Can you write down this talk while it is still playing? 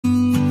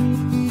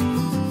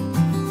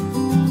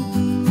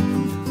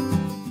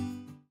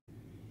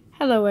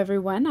Hello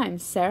everyone, I'm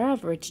Sarah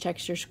of Rich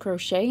Textures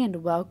Crochet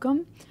and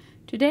welcome.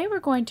 Today we're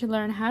going to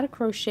learn how to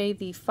crochet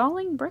the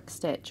falling brick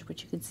stitch,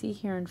 which you can see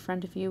here in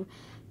front of you.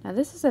 Now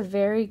this is a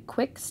very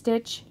quick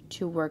stitch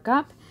to work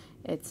up.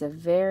 It's a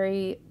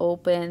very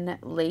open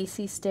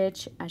lacy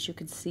stitch, as you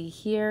can see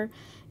here.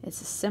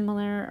 It's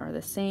similar or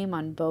the same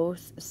on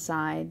both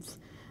sides,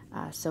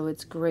 so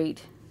it's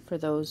great for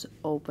those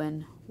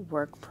open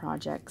work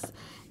projects.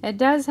 It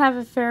does have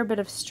a fair bit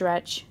of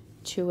stretch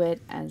to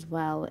it as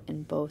well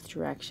in both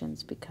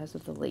directions because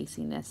of the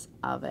laciness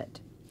of it.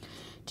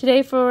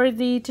 Today for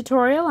the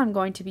tutorial I'm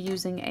going to be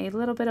using a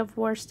little bit of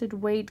worsted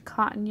weight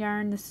cotton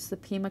yarn. This is the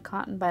Pima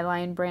Cotton by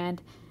Lion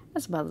brand,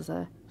 as well as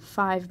a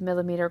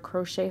 5mm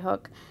crochet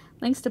hook.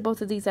 Links to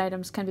both of these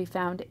items can be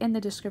found in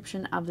the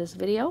description of this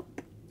video.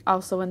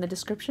 Also in the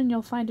description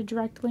you'll find a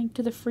direct link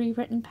to the free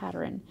written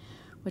pattern,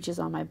 which is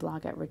on my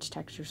blog at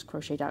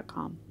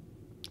richtexturescrochet.com.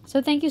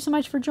 So thank you so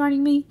much for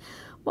joining me.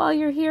 While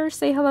you're here,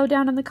 say hello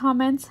down in the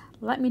comments.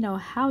 Let me know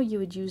how you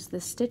would use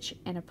this stitch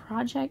in a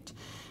project.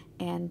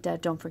 And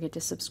don't forget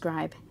to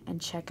subscribe and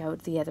check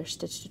out the other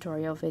stitch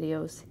tutorial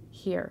videos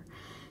here.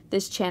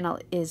 This channel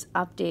is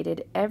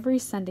updated every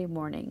Sunday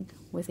morning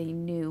with a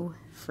new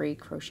free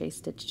crochet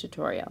stitch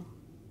tutorial.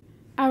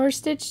 Our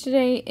stitch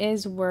today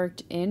is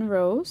worked in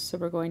rows, so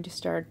we're going to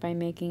start by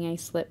making a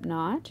slip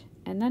knot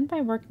and then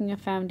by working a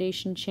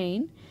foundation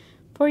chain.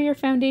 For your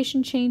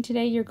foundation chain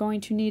today, you're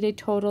going to need a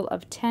total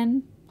of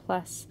 10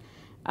 plus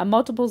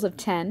multiples of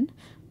 10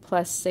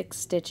 plus 6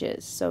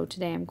 stitches. So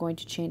today I'm going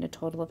to chain a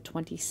total of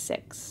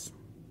 26.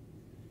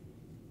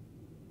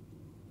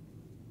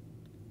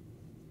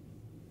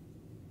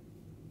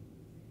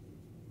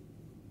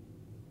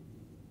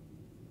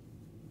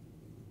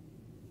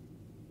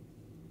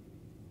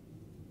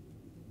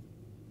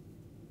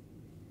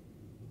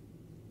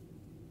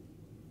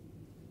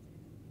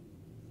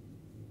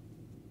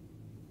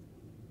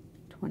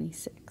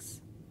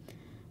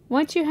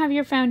 Once you have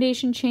your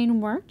foundation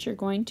chain worked, you're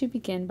going to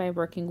begin by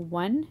working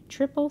 1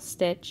 triple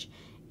stitch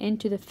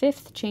into the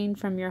 5th chain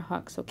from your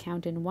hook. So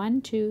count in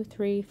 1, 2,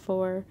 3,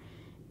 4,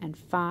 and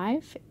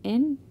 5.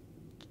 In,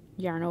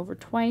 yarn over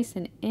twice,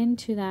 and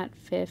into that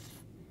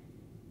 5th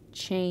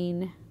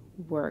chain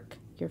work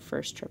your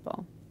first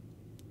triple.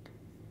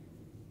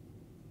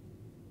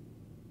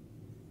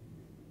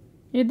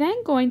 You're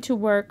then going to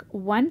work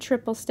 1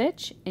 triple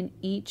stitch in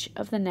each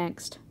of the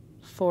next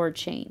 4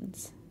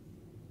 chains.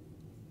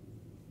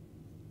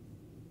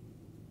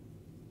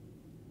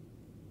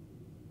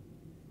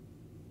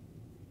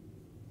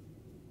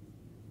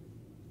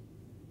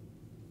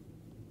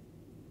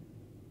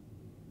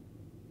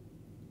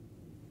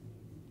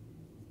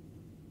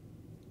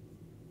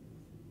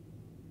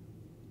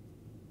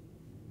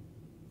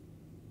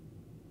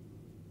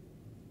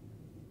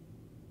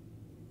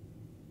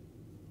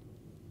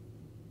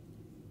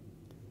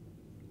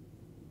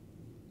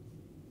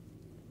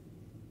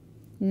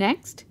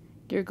 Next,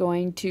 you're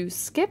going to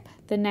skip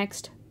the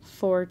next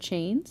 4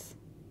 chains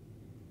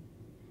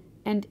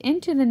and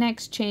into the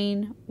next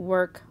chain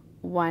work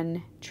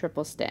 1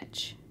 triple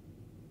stitch.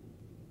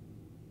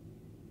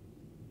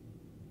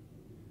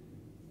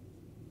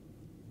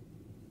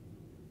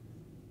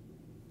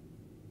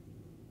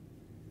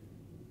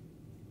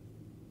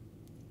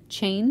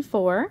 Chain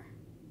 4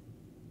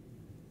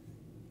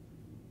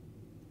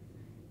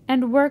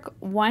 and work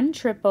 1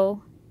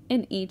 triple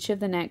in each of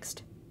the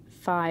next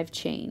 5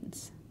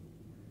 chains.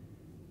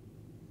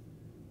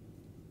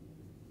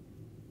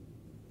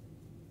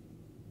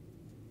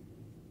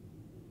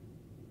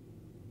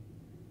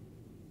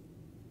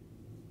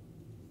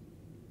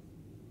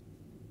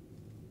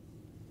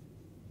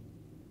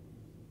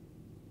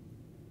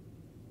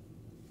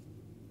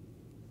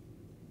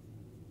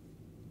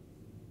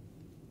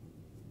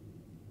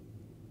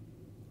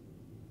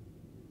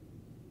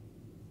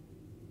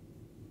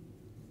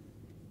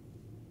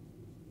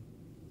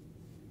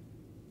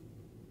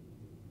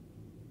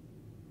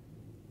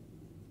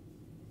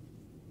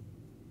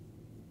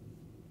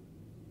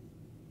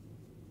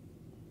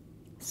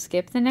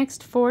 Skip the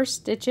next 4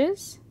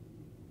 stitches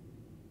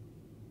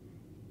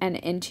and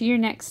into your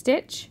next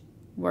stitch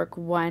work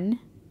 1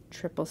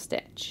 triple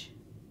stitch.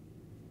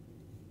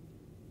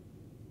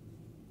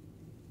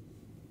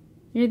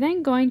 You're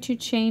then going to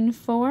chain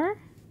 4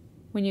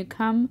 when you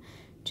come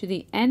to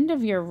the end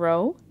of your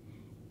row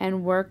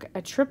and work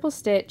a triple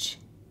stitch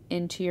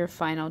into your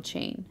final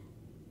chain.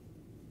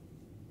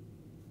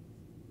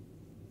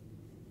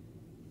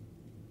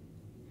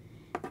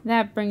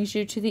 That brings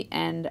you to the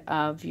end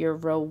of your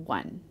row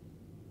 1.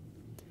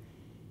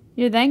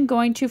 You're then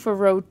going to, for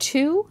row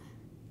 2,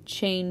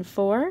 chain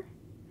 4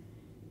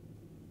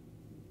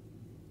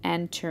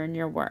 and turn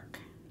your work.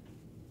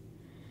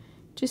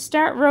 To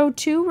start row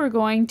 2, we're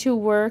going to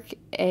work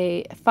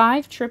a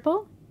 5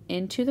 triple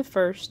into the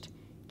first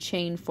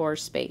chain 4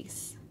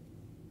 space.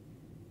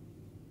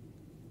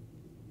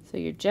 So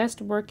you're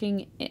just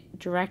working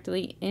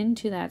directly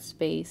into that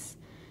space,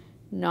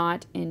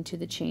 not into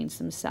the chains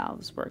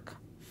themselves. Work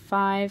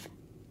 5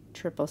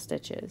 triple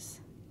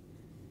stitches.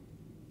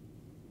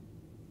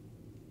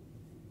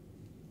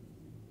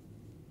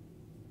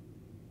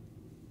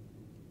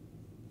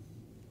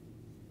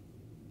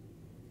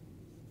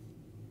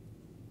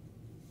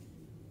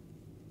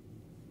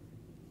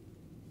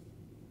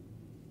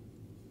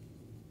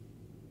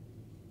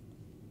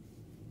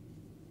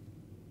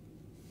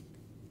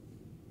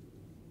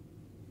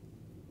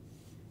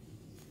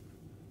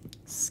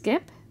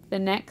 skip the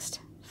next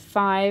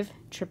 5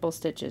 triple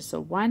stitches. So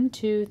 1,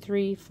 2,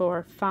 3,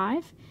 4,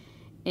 5.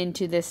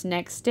 Into this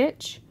next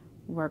stitch,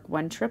 work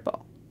 1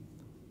 triple.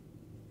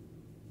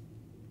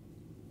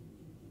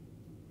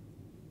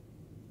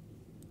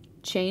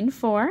 Chain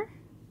 4.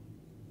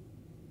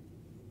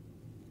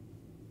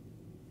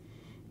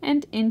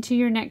 And into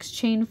your next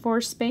chain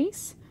 4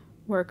 space,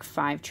 work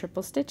 5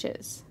 triple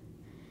stitches.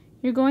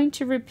 You're going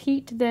to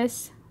repeat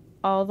this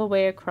all the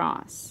way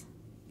across.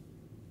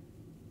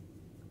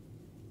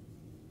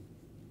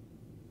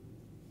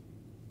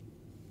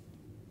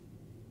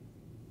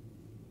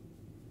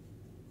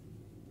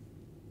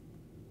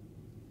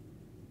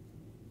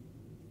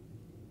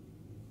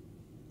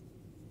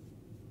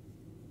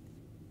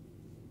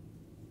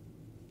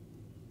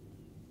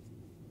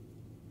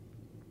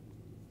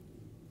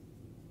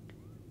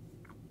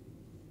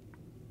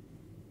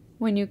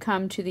 When you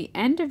come to the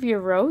end of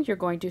your row, you're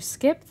going to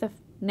skip the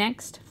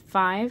next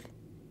 5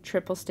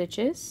 triple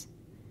stitches,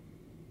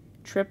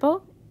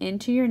 triple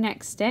into your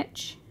next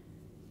stitch,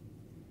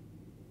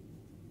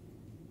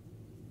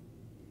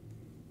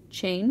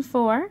 chain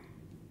 4,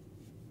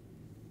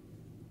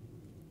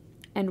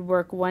 and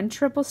work 1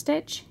 triple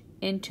stitch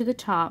into the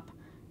top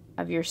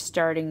of your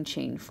starting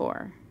chain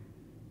 4.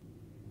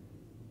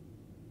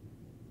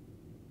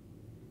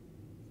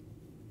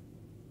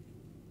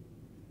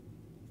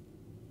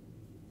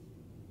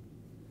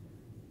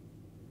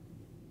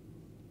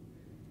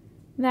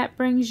 That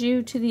brings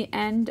you to the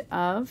end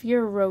of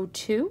your row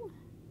 2.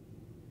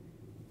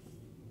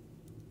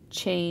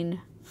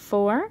 Chain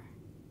 4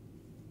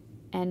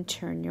 and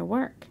turn your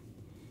work.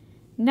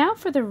 Now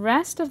for the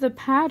rest of the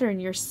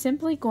pattern, you're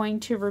simply going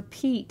to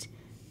repeat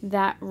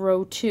that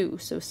row 2.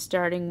 So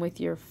starting with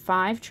your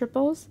 5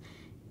 triples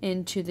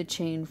into the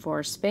chain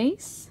 4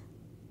 space,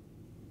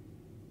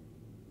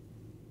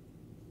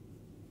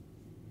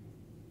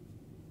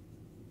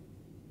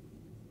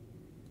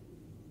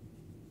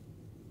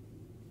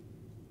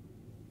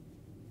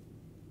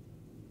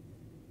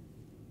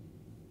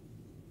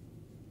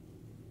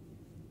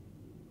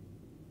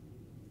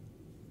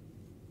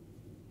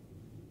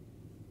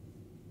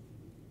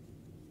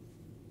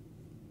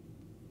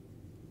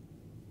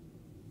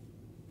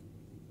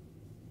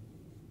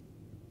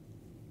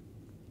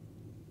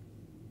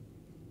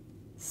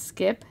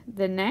 skip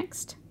the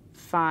next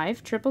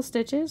 5 triple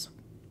stitches,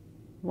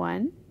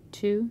 1,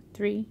 2,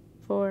 3,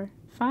 4,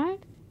 5,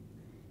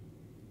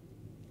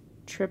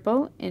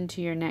 triple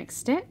into your next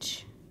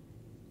stitch,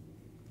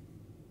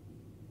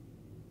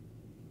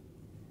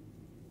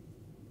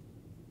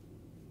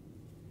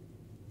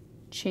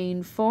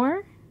 chain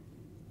 4,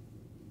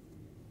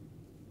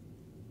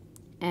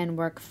 and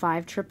work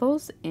 5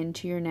 triples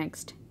into your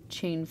next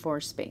chain 4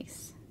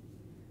 space.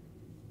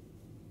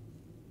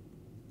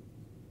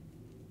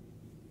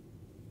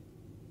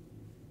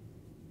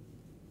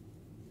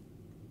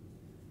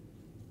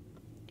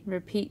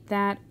 Repeat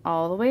that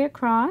all the way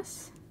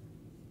across.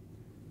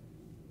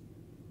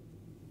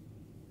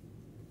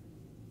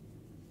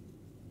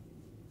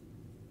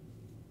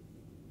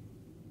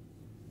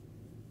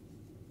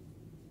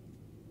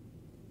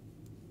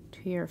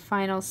 To your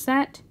final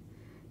set,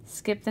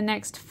 skip the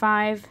next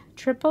 5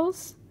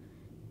 triples,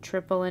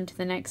 triple into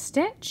the next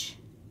stitch,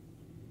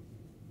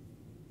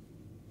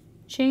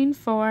 chain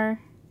 4,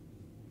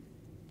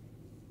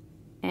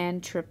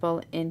 and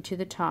triple into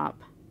the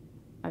top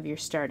of your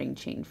starting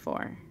chain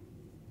 4.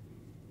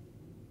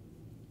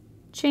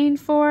 Chain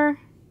 4,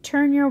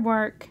 turn your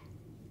work,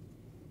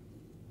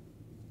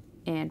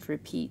 and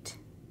repeat.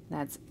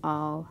 That's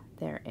all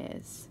there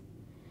is.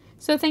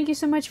 So thank you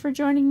so much for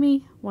joining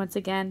me. Once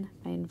again,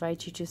 I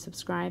invite you to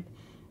subscribe,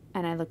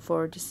 and I look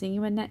forward to seeing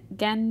you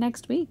again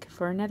next week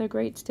for another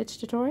great stitch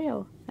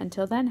tutorial.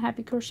 Until then,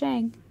 happy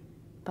crocheting.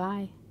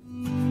 Bye.